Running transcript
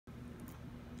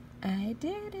I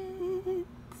did it!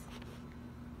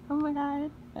 Oh my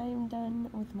god, I am done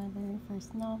with my very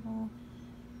first novel,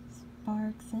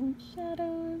 Sparks and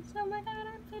Shadows. Oh my god,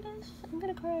 I'm finished. I'm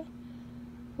gonna cry.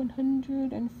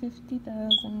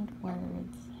 150,000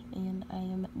 words, and I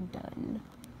am done.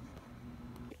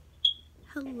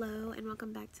 Hello, and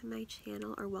welcome back to my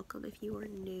channel, or welcome if you are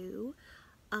new.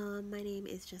 My name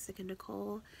is Jessica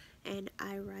Nicole, and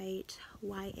I write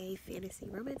YA fantasy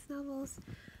romance novels.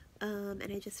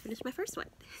 And I just finished my first one,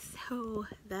 so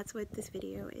that's what this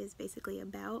video is basically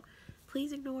about.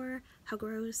 Please ignore how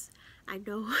gross I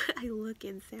know I look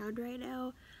and sound right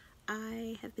now.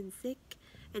 I have been sick,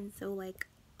 and so like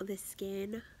the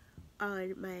skin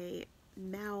on my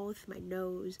mouth, my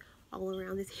nose, all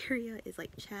around this area is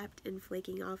like chapped and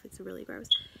flaking off. It's really gross,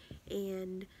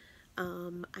 and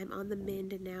I'm on the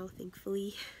mend now,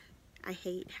 thankfully. I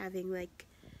hate having like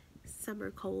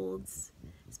summer colds,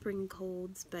 spring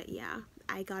colds, but yeah,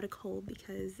 I got a cold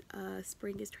because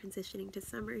spring is transitioning to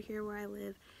summer here where I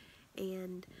live,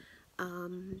 and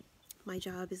my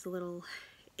job is a little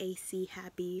AC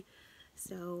happy,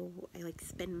 so I like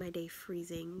spend my day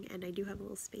freezing, and I do have a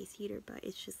little space heater, but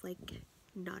it's just like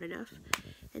not enough,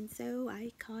 and so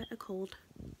I caught a cold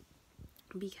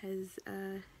because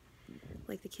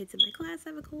like the kids in my class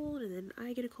have a cold, and then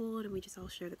I get a cold, and we just all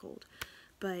share the cold.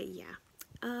 But yeah,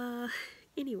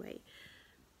 anyway,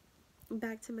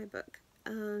 back to my book.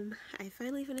 I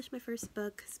finally finished my first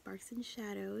book, Sparks and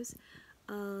Shadows.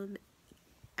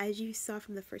 As you saw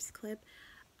from the first clip,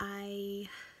 I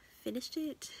finished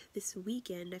it this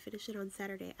weekend. I finished it on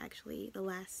Saturday, actually, the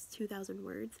last 2,000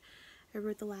 words. I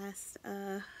wrote the last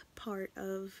part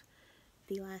of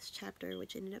the last chapter,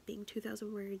 which ended up being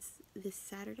 2,000 words this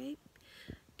Saturday.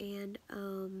 And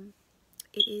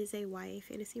it is a YA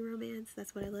fantasy romance.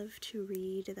 That's what I love to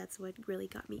read. That's what really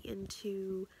got me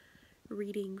into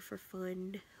reading for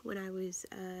fun when I was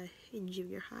in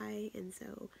junior high, and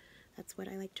so that's what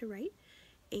I like to write.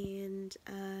 And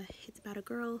it's about a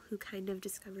girl who kind of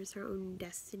discovers her own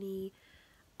destiny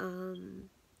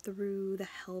through the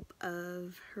help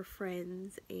of her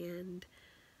friends and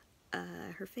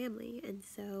her family. And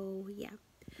so yeah,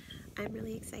 I'm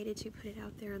really excited to put it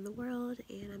out there in the world,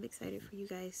 and I'm excited for you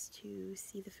guys to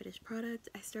see the finished product.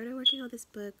 I started working on this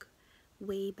book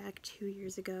way back 2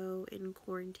 years ago in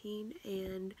quarantine,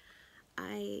 and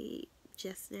I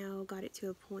just now got it to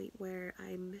a point where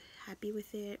I'm happy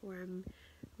with it, where I'm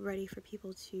ready for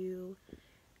people to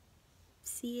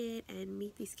see it and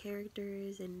meet these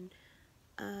characters and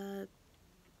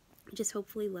just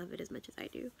hopefully love it as much as I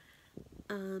do.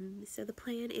 So the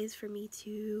plan is for me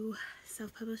to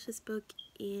self-publish this book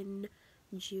in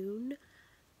June,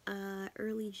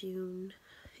 early June,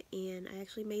 and I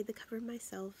actually made the cover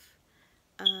myself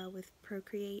with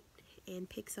Procreate and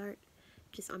PixArt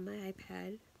just on my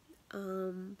iPad.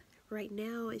 Right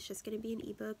now it's just going to be an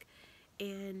ebook,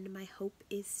 and my hope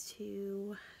is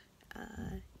to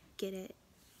get it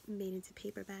made into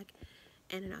paperback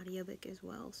and an audiobook as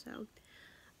well. So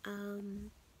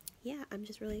yeah, I'm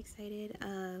just really excited.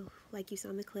 Like you saw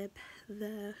in the clip,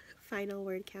 the final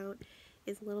word count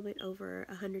is a little bit over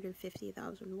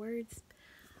 150,000 words.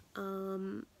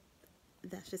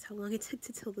 That's just how long it took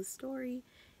to tell the story,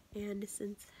 and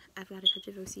since I've got a touch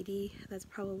of OCD, that's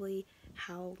probably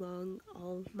how long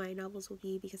all my novels will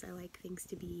be, because I like things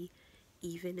to be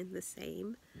even and the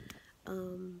same.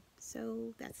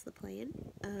 So that's the plan.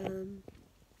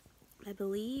 I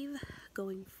believe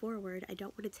going forward, I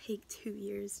don't want to take 2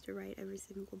 years to write every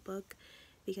single book,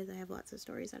 because I have lots of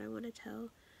stories that I want to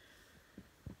tell.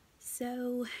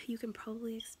 So you can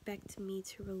probably expect me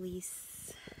to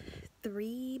release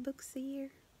 3 books a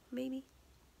year, maybe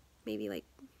like,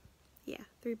 yeah,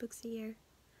 3 books a year.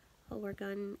 I'll work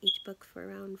on each book for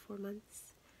around 4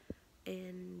 months,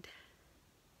 and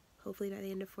hopefully by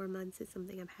the end of 4 months it's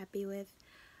something I'm happy with.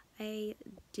 I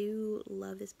do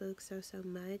love this book so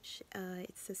much.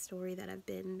 It's a story that I've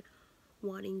been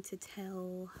wanting to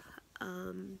tell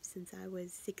since I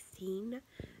was 16.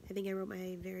 I think I wrote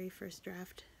my very first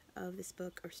draft of this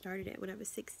book, or started it when I was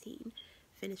 16,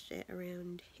 finished it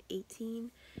around 18,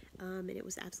 and it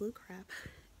was absolute crap.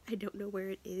 I don't know where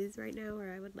it is right now,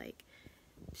 or I would like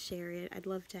share it. I'd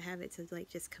love to have it to like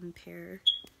just compare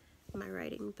my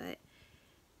writing, but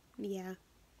yeah.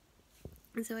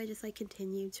 And so I just like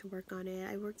continued to work on it.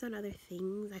 I worked on other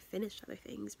things, I finished other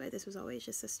things, but this was always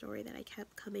just a story that I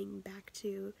kept coming back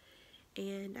to,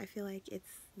 and I feel like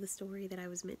it's the story that I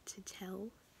was meant to tell.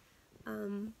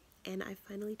 And I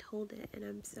finally told it, and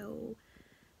I'm so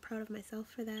proud of myself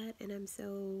for that, and I'm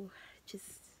so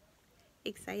just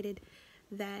excited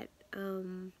that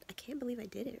I can't believe I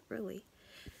did it, really.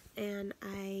 And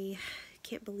I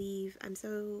can't believe I'm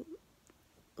so,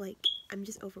 like, I'm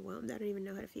just overwhelmed. I don't even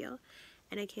know how to feel.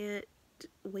 And I can't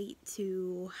wait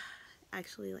to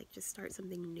actually, like, just start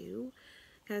something new,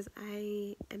 because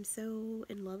I am so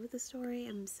in love with the story.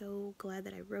 I'm so glad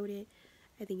that I wrote it.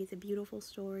 I think it's a beautiful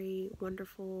story,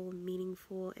 wonderful,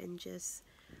 meaningful, and just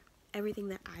everything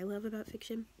that I love about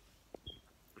fiction.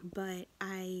 But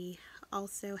I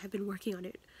also have been working on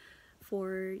it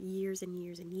for years and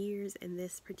years and years, and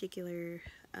this particular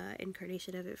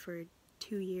incarnation of it for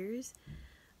 2 years.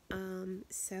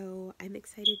 So I'm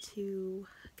excited to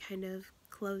kind of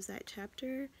close that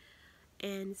chapter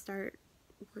and start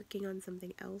working on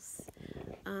something else.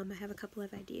 I have a couple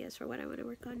of ideas for what I want to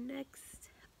work on next.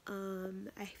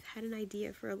 I've had an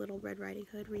idea for a Little Red Riding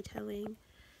Hood retelling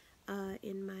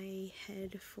in my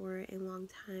head for a long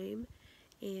time,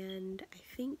 and I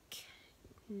think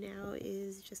now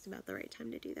is just about the right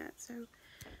time to do that. So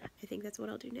I think that's what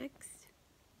I'll do next.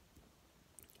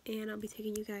 And I'll be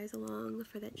taking you guys along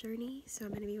for that journey. So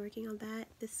I'm going to be working on that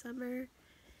this summer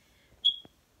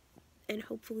and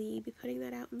hopefully be putting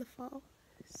that out in the fall.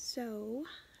 So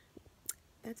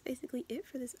that's basically it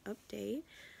for this update.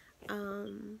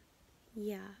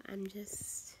 Yeah, I'm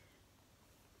just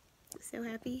so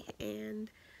happy, and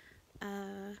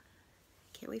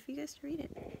can't wait for you guys to read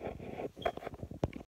it.